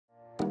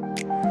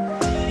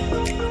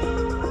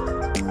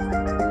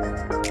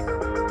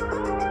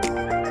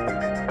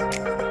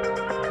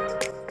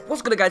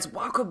What's good, guys?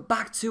 Welcome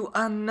back to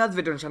another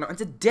video on the channel, and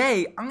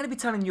today I'm going to be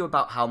telling you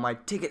about how my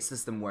ticket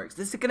system works.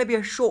 This is going to be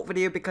a short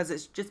video because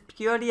it's just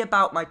purely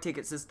about my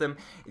ticket system.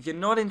 If you're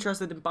not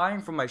interested in buying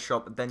from my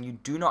shop, then you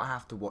do not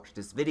have to watch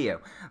this video.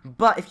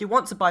 But if you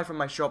want to buy from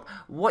my shop,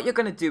 what you're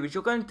going to do is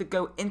you're going to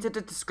go into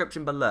the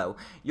description below.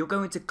 You're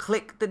going to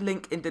click the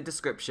link in the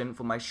description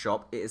for my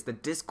shop. It is the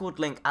Discord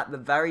link at the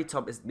very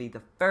top. It's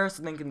the first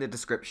link in the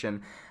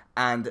description.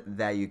 And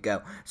there you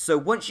go. So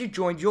once you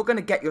join, you're going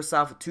to get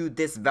yourself to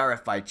this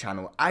verified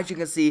channel. As you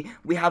can see,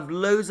 we have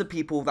loads of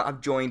people that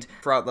have joined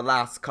throughout the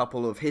last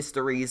couple of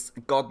histories.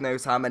 God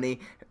knows how many.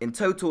 In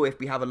total, if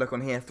we have a look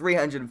on here,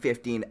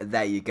 315,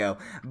 there you go.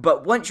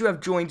 But once you have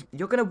joined,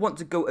 you're going to want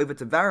to go over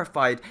to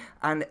verified,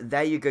 and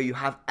there you go. You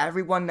have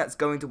everyone that's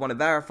going to want to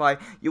verify.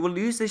 You will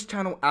lose this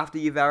channel after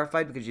you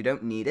verified because you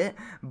don't need it.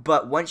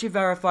 But once you're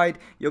verified,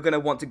 you're going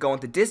to want to go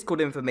onto Discord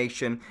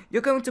information.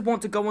 You're going to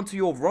want to go onto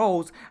your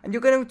roles, and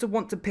you're going to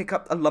want to pick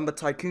up a Lumber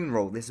Tycoon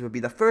role. This would be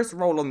the first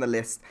role on the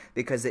list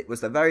because it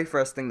was the very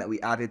first thing that we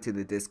added to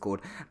the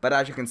Discord. But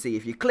as you can see,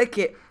 if you click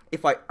it,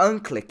 if I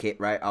unclick it,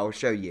 right, I'll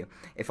show you.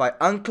 If I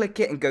unclick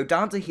it and go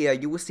down to here,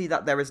 you will see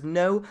that there is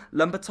no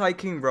Lumber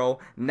Tycoon role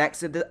next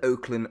to the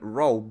Oakland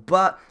role.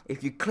 But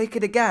if you click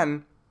it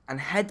again and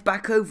head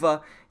back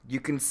over, you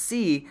can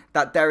see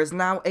that there is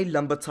now a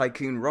Lumber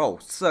Tycoon role.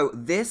 So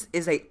this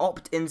is a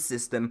opt-in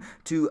system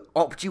to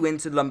opt you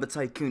into Lumber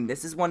Tycoon.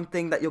 This is one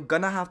thing that you're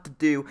gonna have to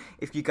do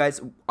if you guys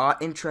are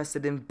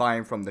interested in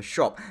buying from the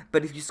shop.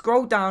 But if you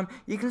scroll down,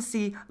 you can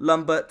see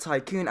Lumber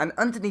Tycoon, and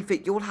underneath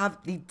it you'll have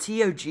the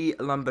TOG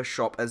Lumber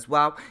shop as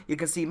well. You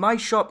can see my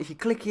shop. If you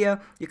click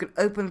here, you can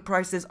open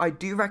prices. I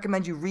do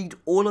recommend you read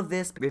all of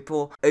this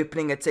before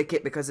opening a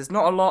ticket because it's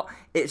not a lot.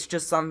 It's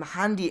just some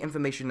handy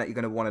information that you're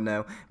gonna want to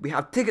know. We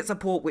have ticket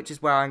support, which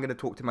is where I'm going to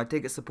talk to my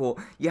ticket support.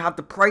 You have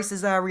the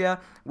prices area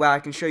where I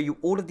can show you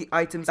all of the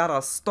items that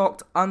are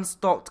stocked,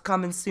 unstocked,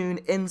 coming soon,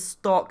 in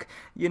stock,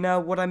 you know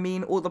what I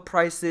mean, all the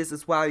prices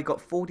as well. You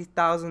got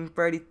 40,000,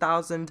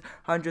 30,000,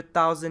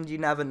 100,000, you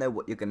never know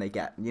what you're going to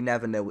get, you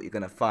never know what you're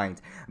going to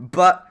find.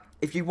 But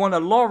if you want a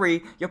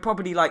lorry, you're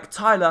probably like,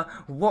 Tyler,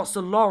 what's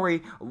a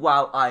lorry?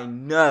 Well, I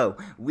know.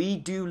 We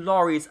do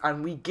lorries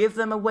and we give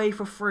them away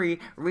for free.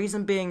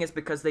 Reason being is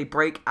because they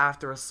break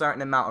after a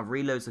certain amount of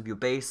reloads of your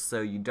base,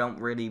 so you don't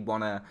really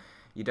want to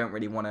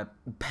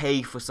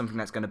pay for something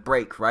that's going to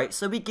break, right?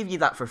 So we give you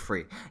that for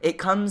free. It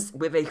comes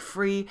with a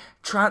free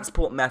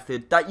transport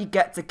method that you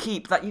get to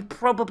keep that you've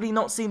probably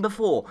not seen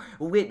before,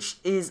 which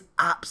is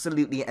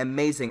absolutely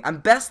amazing.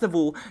 And best of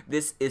all,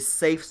 this is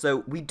safe,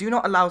 so we do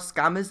not allow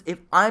scammers. If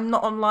I'm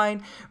not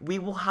online, we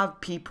will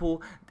have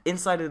people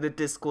inside of the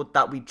Discord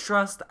that we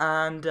trust,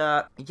 and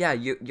yeah,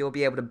 you'll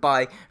be able to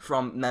buy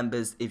from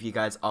members if you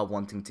guys are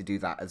wanting to do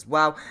that as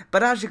well.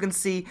 But as you can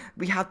see,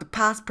 we have the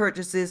past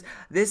purchases.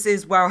 This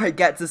is where I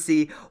get to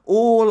see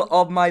all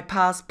of my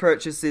past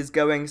purchases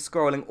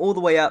scrolling all the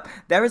way up.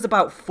 There is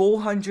about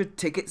 400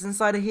 tickets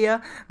inside of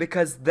here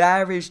because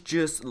there is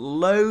just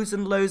loads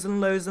and loads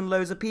and loads and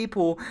loads of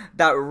people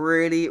that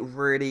really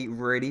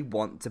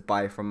want to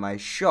buy from my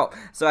shop.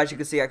 So as you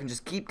can see, I can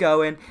just keep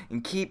going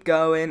and keep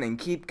going and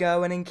keep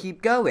going and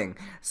keep going.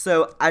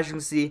 So as you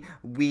can see,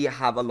 we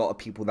have a lot of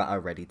people that are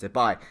ready to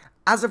buy.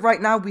 As of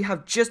right now, we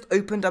have just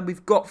opened and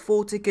we've got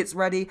 4 tickets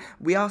ready.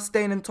 We are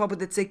staying on top of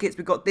the tickets.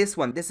 We got this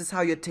one. This is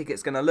how your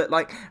ticket's gonna look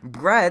like.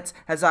 Brett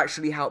has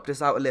actually helped us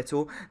out a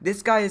little.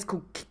 This guy is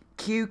called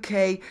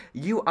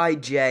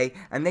QKUIJ,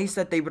 and they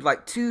said they would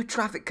like 2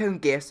 traffic cone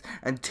gifts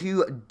and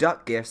 2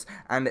 duck gifts,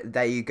 and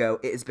there you go.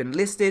 It has been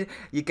listed.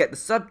 You get the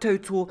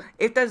subtotal.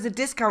 If there's a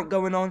discount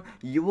going on,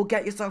 you will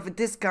get yourself a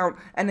discount,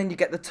 and then you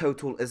get the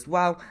total as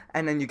well,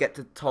 and then you get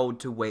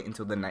told to wait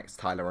until the next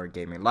Tyler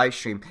Gaming live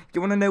stream. If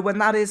you want to know when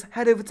that is,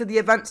 head over to the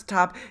events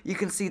tab. You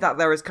can see that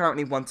there is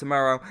currently one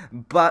tomorrow,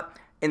 but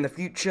in the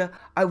future,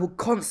 I will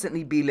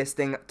constantly be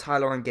listing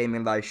Tyler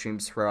Gaming live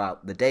streams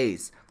throughout the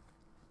days.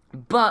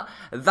 But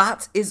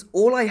that is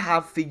all I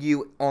have for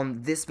you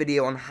on this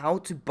video on how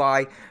to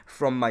buy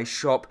from my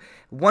shop.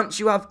 Once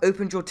you have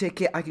opened your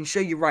ticket, I can show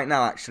you right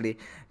now actually.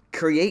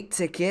 Create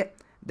ticket.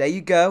 There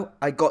you go.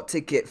 I got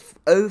ticket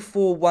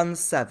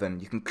 0417.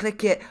 You can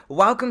click it.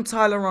 Welcome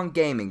Tyler on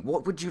Gaming.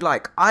 What would you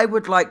like? I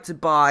would like to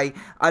buy,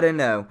 I don't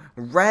know,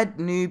 red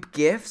noob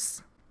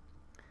gifts.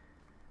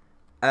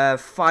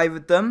 5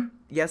 of them.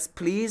 Yes,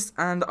 please.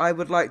 And I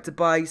would like to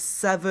buy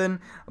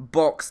 7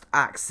 boxed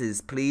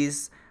axes,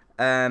 please.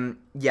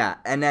 Yeah,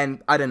 and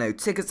then, I don't know,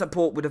 ticket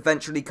support would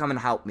eventually come and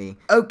help me.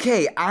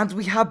 Okay, and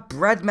we have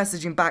Bread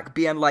messaging back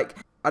being like,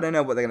 I don't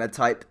know what they're gonna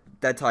type,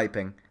 they're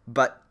typing,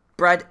 but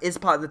Bread is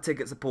part of the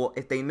ticket support.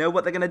 If they know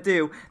what they're gonna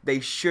do, they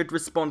should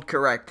respond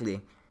correctly.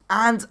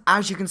 And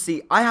as you can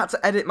see, I had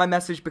to edit my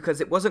message because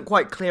it wasn't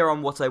quite clear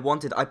on what I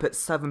wanted. I put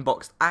 7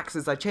 boxed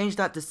axes. I changed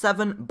that to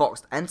 7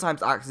 boxed end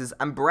times axes.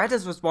 And Bread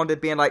has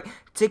responded being like,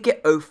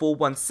 ticket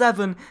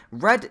 0417,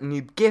 red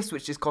noob gifts,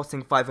 which is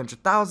costing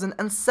 500,000,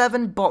 and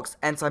 7 boxed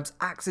end times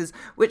axes,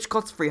 which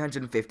costs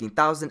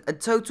 315,000. In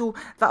total,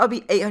 that would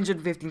be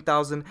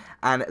 815,000,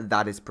 and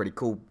that is pretty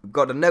cool. We've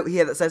got a note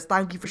here that says,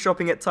 thank you for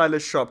shopping at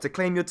Tyler's shop. To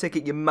claim your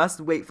ticket, you must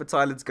wait for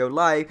Tyler to go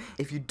live.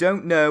 If you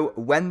don't know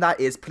when that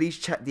is, please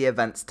check the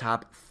events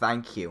tab.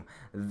 Thank you.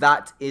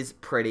 That is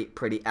pretty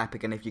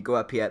epic. And if you go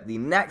up here, the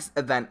next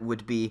event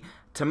would be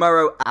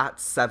tomorrow at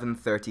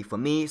 7:30 for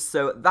me.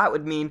 So that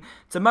would mean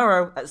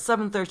tomorrow at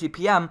 7:30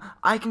 p.m.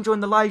 I can join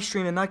the live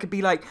stream and I could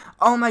be like,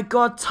 oh my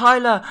god,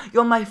 Tyler,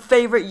 you're my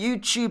favorite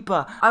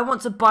YouTuber. I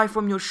want to buy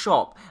from your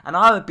shop. And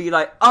I would be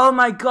like, oh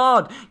my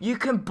god, you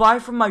can buy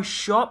from my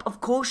shop? Of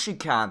course you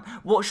can.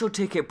 What's your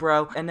ticket,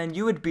 bro? And then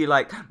you would be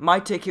like, my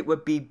ticket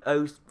would be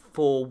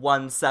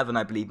 0417,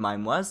 I believe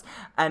mine was.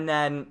 And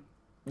then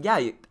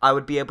yeah, I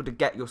would be able to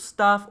get your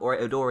stuff, or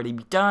it would already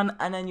be done,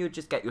 and then you would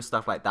just get your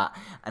stuff like that,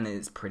 and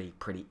it's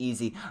pretty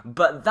easy.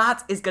 But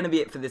that is going to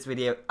be it for this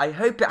video. I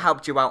hope it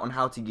helped you out on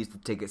how to use the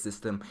ticket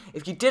system.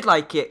 If you did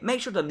like it,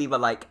 make sure to leave a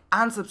like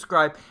and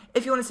subscribe.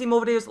 If you want to see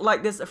more videos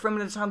like this from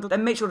the channel,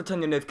 then make sure to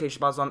turn your notification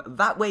bells on.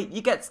 That way,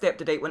 you get to stay up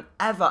to date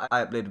whenever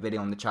I upload a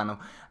video on the channel.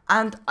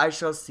 And I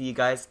shall see you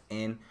guys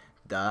in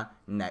the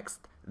next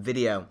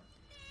video.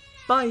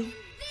 Bye!